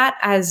absorb that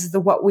as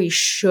what we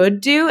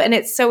should do. And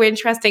it's so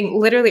interesting.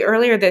 Literally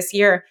earlier this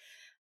year,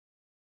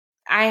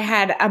 I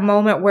had a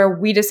moment where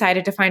we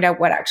decided to find out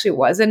what actually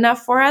was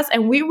enough for us.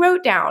 And we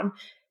wrote down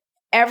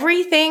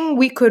everything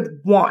we could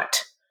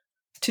want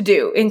to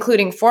do,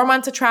 including 4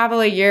 months of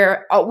travel a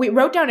year. We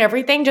wrote down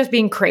everything, just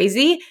being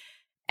crazy.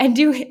 And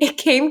it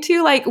came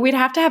to like, we'd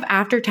have to have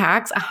after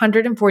tax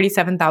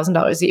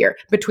 $147,000 a year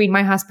between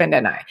my husband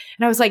and I.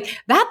 And I was like,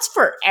 that's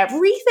for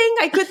everything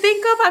I could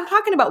think of. I'm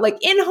talking about like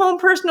in-home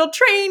personal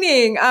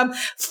training,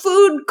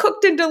 food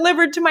cooked and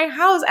delivered to my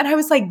house. And I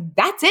was like,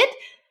 that's it?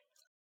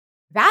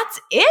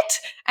 That's it?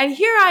 And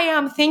here I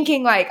am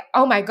thinking like,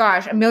 oh my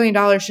gosh, $1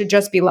 million should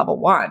just be level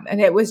 1. And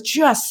it was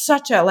just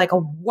such a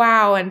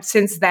wow. And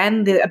since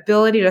then, the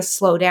ability to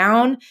slow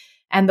down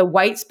and the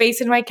white space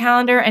in my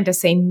calendar and to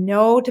say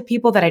no to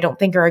people that I don't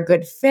think are a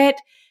good fit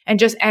and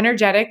just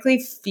energetically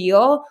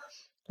feel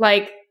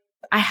like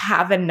I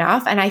have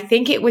enough. And I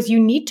think it was,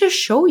 you need to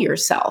show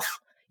yourself.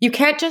 You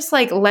can't just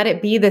like let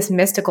it be this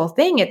mystical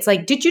thing. It's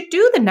like, did you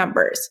do the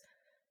numbers?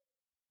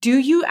 Do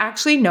you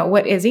actually know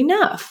what is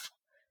enough?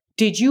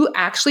 Did you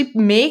actually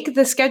make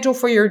the schedule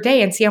for your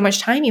day and see how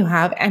much time you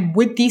have? And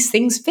would these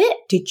things fit?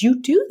 Did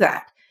you do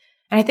that?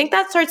 And I think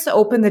that starts to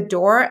open the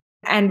door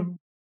and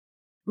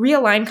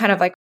realign kind of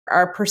like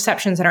our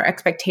perceptions and our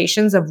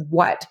expectations of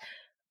what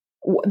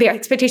the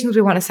expectations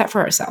we want to set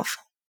for ourselves.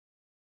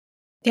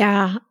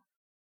 Yeah.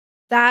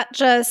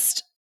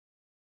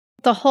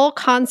 The whole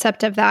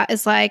concept of that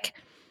is like,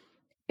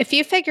 if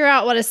you figure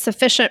out what is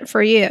sufficient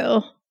for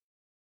you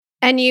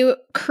and you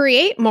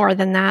create more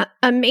than that,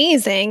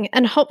 amazing.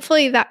 And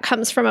hopefully that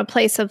comes from a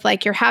place of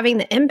like, you're having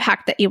the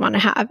impact that you want to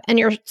have and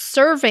you're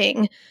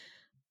serving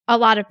a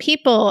lot of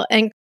people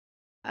and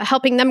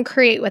helping them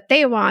create what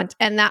they want.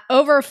 And that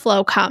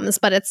overflow comes,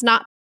 but it's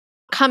not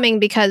coming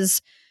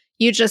because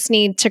you just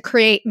need to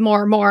create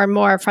more, more, and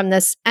more from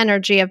this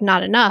energy of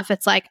not enough.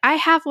 It's like, I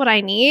have what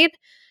I need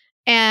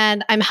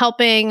and I'm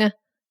helping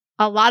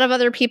a lot of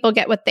other people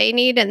get what they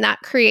need, and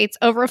that creates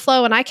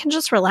overflow. And I can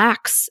just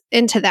relax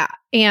into that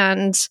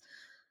and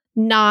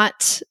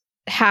not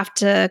have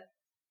to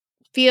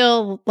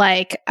feel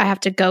like I have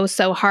to go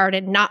so hard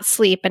and not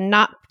sleep and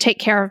not take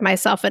care of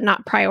myself and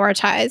not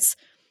prioritize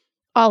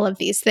all of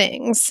these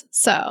things.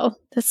 So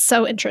that's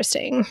so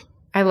interesting.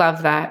 I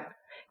love that.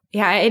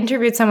 Yeah, I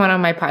interviewed someone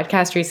on my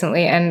podcast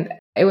recently, and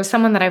it was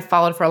someone that I've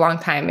followed for a long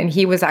time. And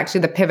he was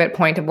actually the pivot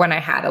point of when I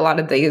had a lot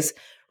of these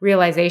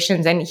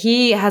realizations. And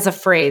he has a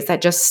phrase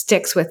that just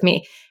sticks with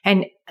me.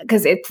 And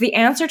because it's the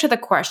answer to the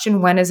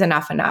question, when is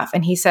enough enough?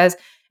 And he says,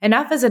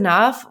 enough is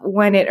enough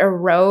when it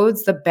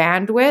erodes the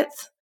bandwidth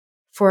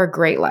for a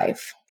great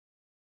life.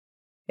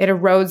 It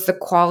erodes the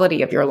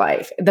quality of your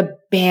life, the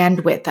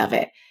bandwidth of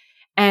it.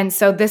 And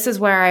so this is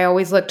where I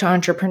always look to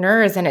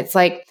entrepreneurs. And it's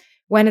like,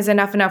 when is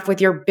enough enough with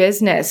your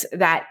business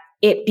that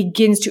it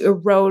begins to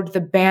erode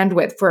the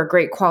bandwidth for a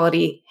great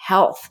quality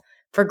health,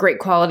 for great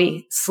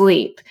quality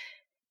sleep?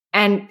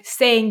 And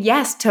saying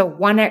yes to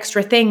one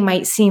extra thing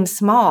might seem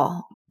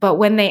small, but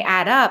when they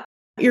add up,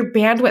 your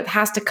bandwidth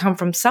has to come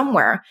from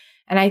somewhere.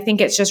 And I think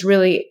it's just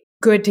really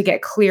good to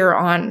get clear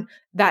on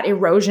that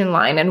erosion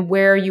line and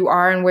where you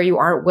are and where you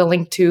aren't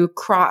willing to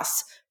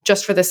cross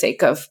just for the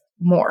sake of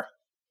more.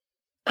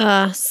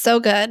 So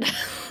good.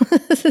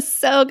 This is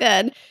so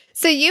good.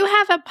 So you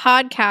have a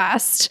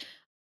podcast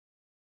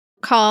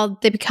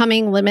called the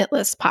Becoming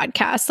Limitless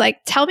podcast. Like,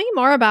 tell me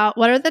more about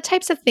what are the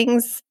types of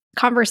things,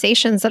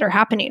 conversations that are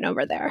happening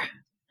over there?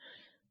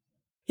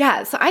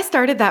 Yeah. So I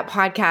started that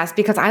podcast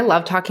because I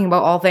love talking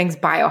about all things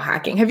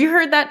biohacking. Have you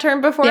heard that term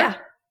before? Yeah.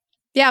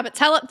 Yeah. But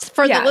tell it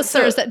for the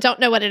listeners that don't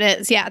know what it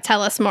is. Yeah.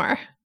 Tell us more.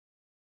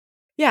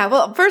 Yeah.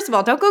 Well, first of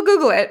all, don't go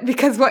Google it,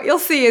 because what you'll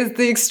see is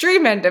the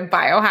extreme end of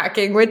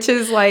biohacking, which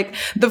is like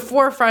the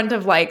forefront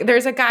of like,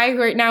 there's a guy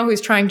right now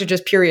who's trying to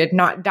just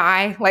not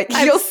die. Like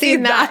you'll see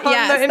that on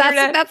the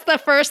internet. That's the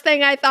first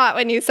thing I thought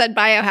when you said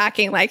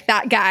biohacking, like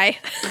that guy.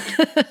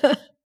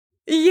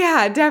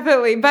 Yeah,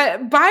 definitely.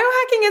 But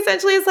biohacking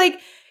essentially is like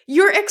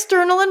your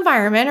external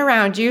environment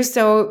around you.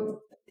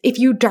 So if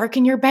you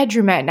darken your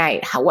bedroom at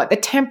night, what the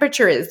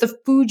temperature is, the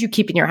food you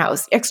keep in your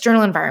house,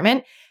 external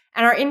environment,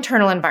 and our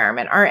internal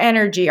environment, our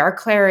energy, our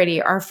clarity,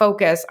 our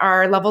focus,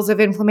 our levels of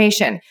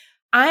inflammation.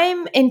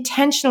 I'm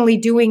intentionally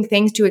doing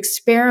things to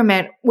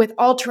experiment with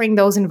altering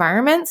those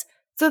environments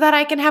so that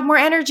I can have more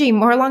energy,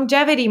 more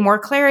longevity, more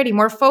clarity,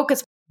 more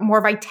focus,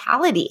 more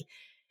vitality.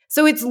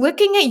 So it's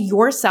looking at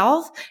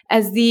yourself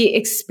as the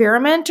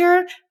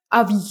experimenter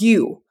of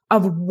you,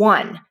 of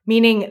one,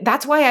 meaning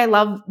that's why I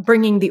love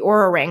bringing the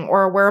Oura Ring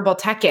or a wearable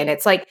tech in.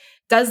 It's like,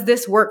 does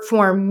this work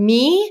for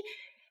me?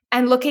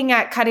 And looking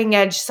at cutting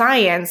edge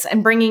science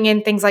and bringing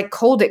in things like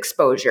cold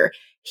exposure,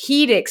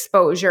 heat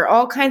exposure,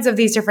 all kinds of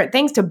these different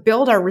things to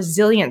build our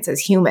resilience as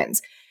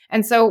humans.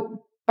 And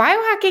so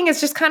biohacking is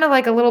just kind of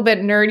like a little bit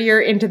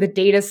nerdier into the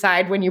data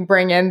side when you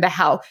bring in the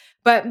health.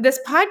 But this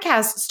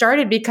podcast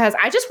started because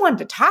I just wanted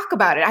to talk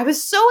about it. I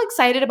was so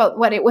excited about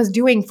what it was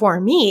doing for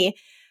me.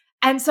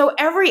 And so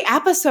every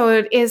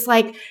episode is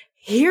like,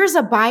 here's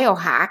a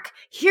biohack.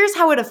 Here's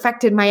how it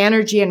affected my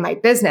energy and my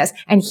business.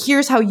 And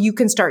here's how you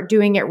can start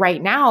doing it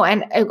right now.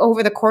 And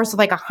over the course of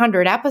like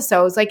 100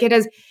 episodes, like it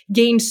has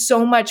gained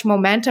so much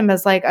momentum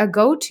as like a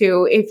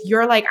go-to. If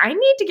you're like, I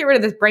need to get rid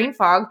of this brain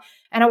fog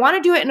and I want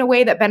to do it in a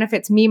way that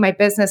benefits me, my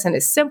business, and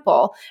is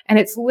simple. And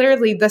it's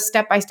literally the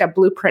step-by-step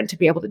blueprint to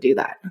be able to do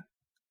that.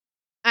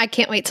 I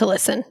can't wait to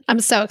listen. I'm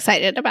so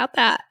excited about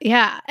that.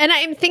 Yeah. And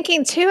I'm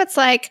thinking too, it's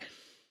like,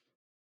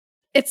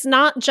 it's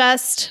not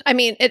just, I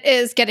mean, it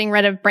is getting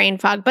rid of brain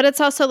fog, but it's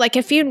also like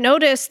if you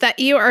notice that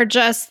you are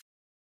just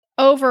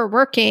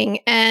overworking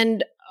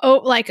and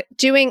like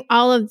doing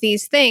all of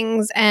these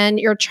things and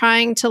you're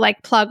trying to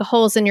like plug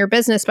holes in your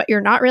business, but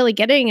you're not really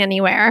getting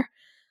anywhere,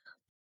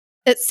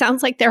 it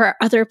sounds like there are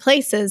other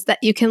places that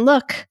you can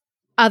look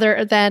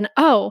other than,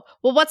 oh,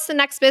 well, what's the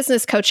next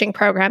business coaching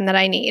program that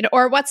I need?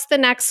 Or what's the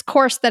next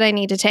course that I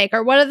need to take?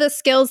 Or what are the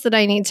skills that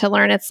I need to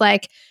learn? It's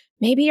like,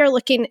 maybe you're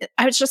looking,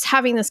 I was just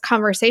having this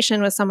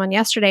conversation with someone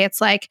yesterday.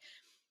 It's like,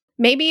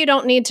 maybe you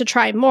don't need to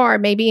try more.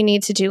 Maybe you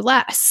need to do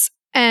less.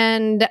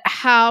 And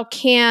how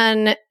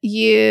can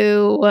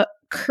you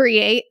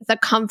create the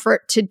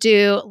comfort to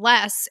do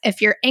less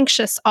if you're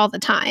anxious all the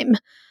time?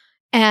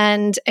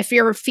 And if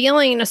you're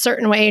feeling a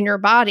certain way in your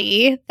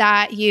body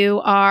that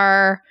you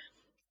are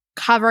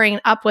covering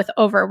up with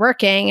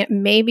overworking,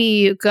 maybe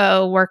you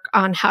go work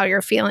on how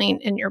you're feeling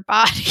in your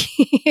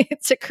body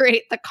to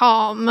create the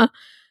calm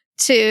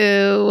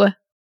to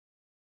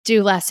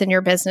do less in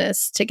your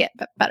business to get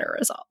better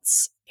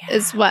results,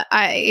 is what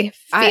I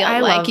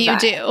feel like you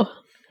do.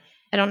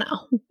 I don't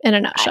know, in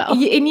a nutshell.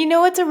 And you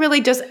know, it's a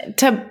really, just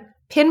to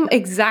pin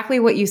exactly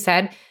what you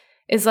said,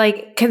 is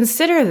like,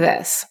 consider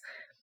this.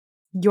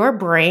 Your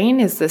brain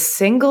is the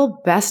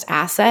single best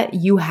asset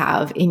you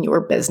have in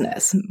your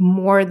business,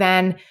 more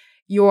than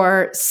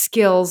your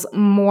skills,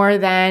 more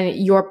than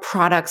your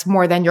products,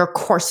 more than your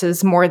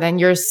courses, more than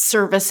your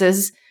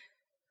services.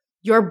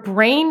 Your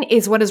brain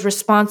is what is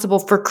responsible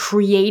for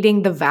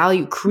creating the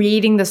value,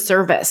 creating the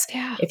service.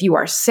 Yeah. If you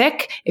are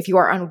sick, if you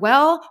are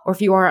unwell, or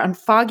if you are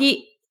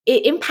unfoggy,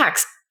 it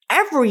impacts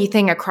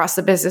everything across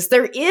the business.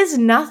 There is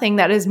nothing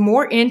that is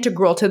more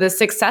integral to the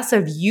success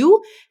of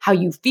you, how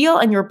you feel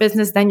in your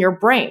business, than your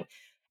brain.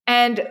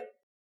 And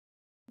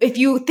if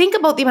you think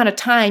about the amount of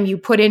time you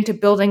put into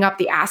building up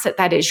the asset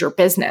that is your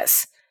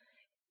business,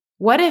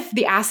 what if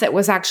the asset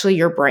was actually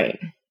your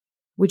brain?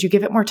 Would you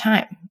give it more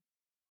time?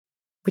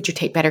 Would you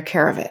take better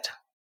care of it?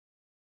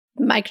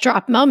 Mic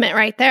drop moment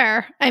right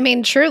there. I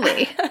mean,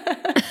 truly.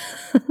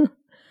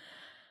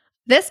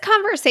 This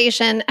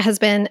conversation has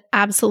been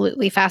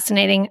absolutely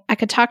fascinating. I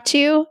could talk to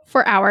you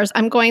for hours.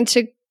 I'm going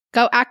to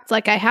go act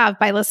like I have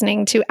by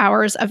listening to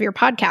hours of your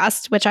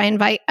podcast, which I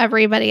invite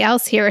everybody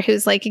else here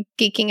who's like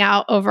geeking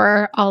out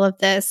over all of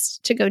this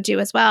to go do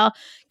as well.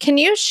 Can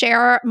you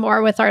share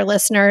more with our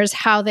listeners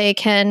how they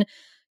can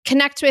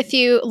connect with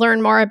you,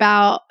 learn more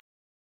about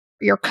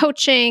your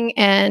coaching,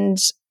 and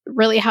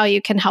really how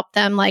you can help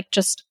them like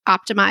just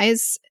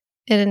optimize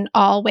in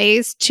all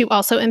ways to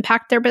also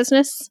impact their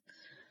business?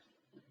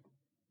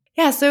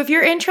 Yeah. So if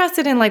you're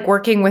interested in like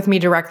working with me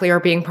directly or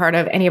being part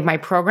of any of my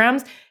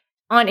programs,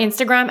 on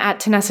Instagram at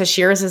Tanessa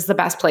Shears is the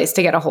best place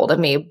to get a hold of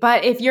me.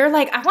 But if you're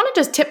like, I want to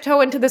just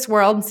tiptoe into this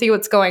world and see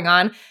what's going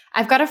on,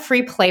 I've got a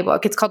free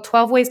playbook. It's called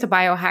 12 Ways to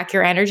Biohack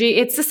Your Energy.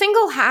 It's the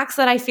single hacks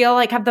that I feel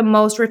like have the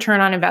most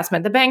return on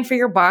investment, the bang for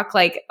your buck.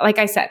 Like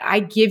I said, I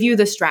give you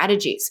the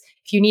strategies.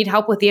 If you need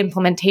help with the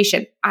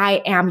implementation,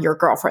 I am your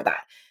girl for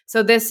that.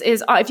 So this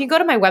is, if you go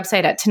to my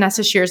website at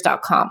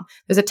TanessaShears.com,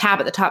 there's a tab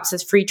at the top that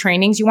says free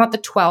trainings. You want the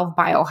 12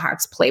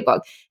 biohacks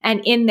playbook.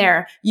 And in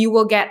there, you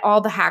will get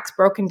all the hacks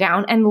broken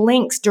down and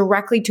links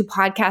directly to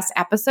podcast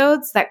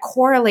episodes that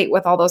correlate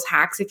with all those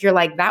hacks. If you're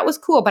like, that was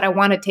cool, but I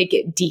want to take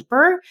it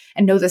deeper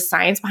and know the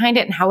science behind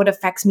it and how it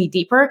affects me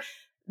deeper,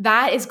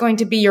 that is going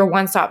to be your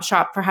one-stop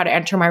shop for how to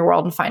enter my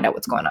world and find out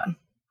what's going on.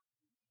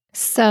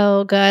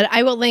 So good.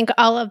 I will link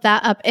all of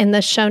that up in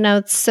the show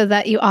notes so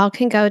that you all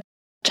can go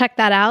check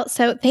that out.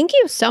 So thank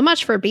you so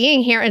much for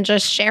being here and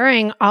just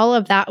sharing all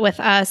of that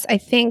with us. I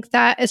think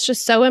that it's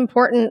just so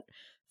important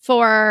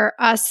for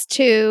us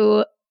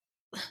to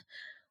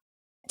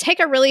take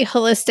a really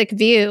holistic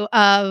view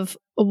of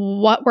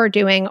what we're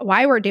doing,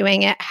 why we're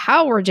doing it,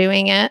 how we're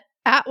doing it,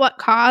 at what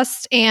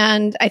cost.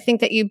 And I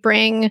think that you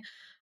bring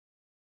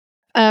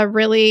a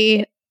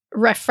really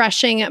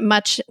refreshing,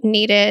 much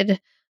needed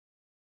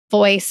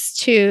voice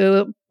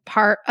to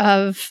part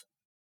of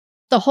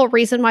the whole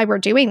reason why we're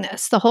doing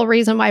this, the whole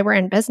reason why we're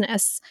in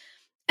business.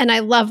 And I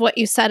love what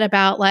you said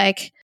about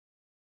like,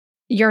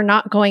 you're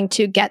not going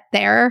to get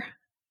there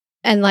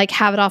and like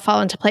have it all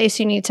fall into place.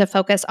 You need to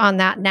focus on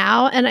that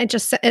now. And I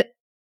just,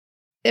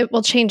 it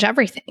will change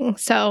everything.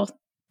 So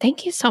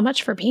thank you so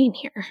much for being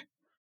here.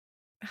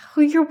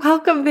 Oh, you're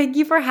welcome. Thank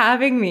you for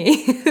having me.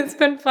 It's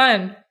been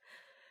fun.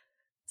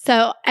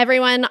 So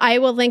everyone, I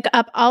will link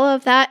up all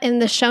of that in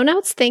the show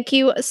notes. Thank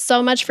you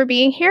so much for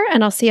being here,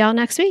 and I'll see y'all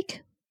next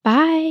week.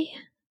 Bye.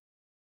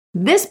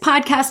 This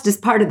podcast is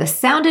part of the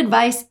Sound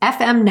Advice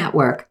FM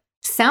network.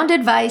 Sound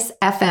Advice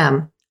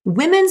FM,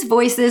 women's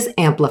voices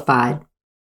amplified.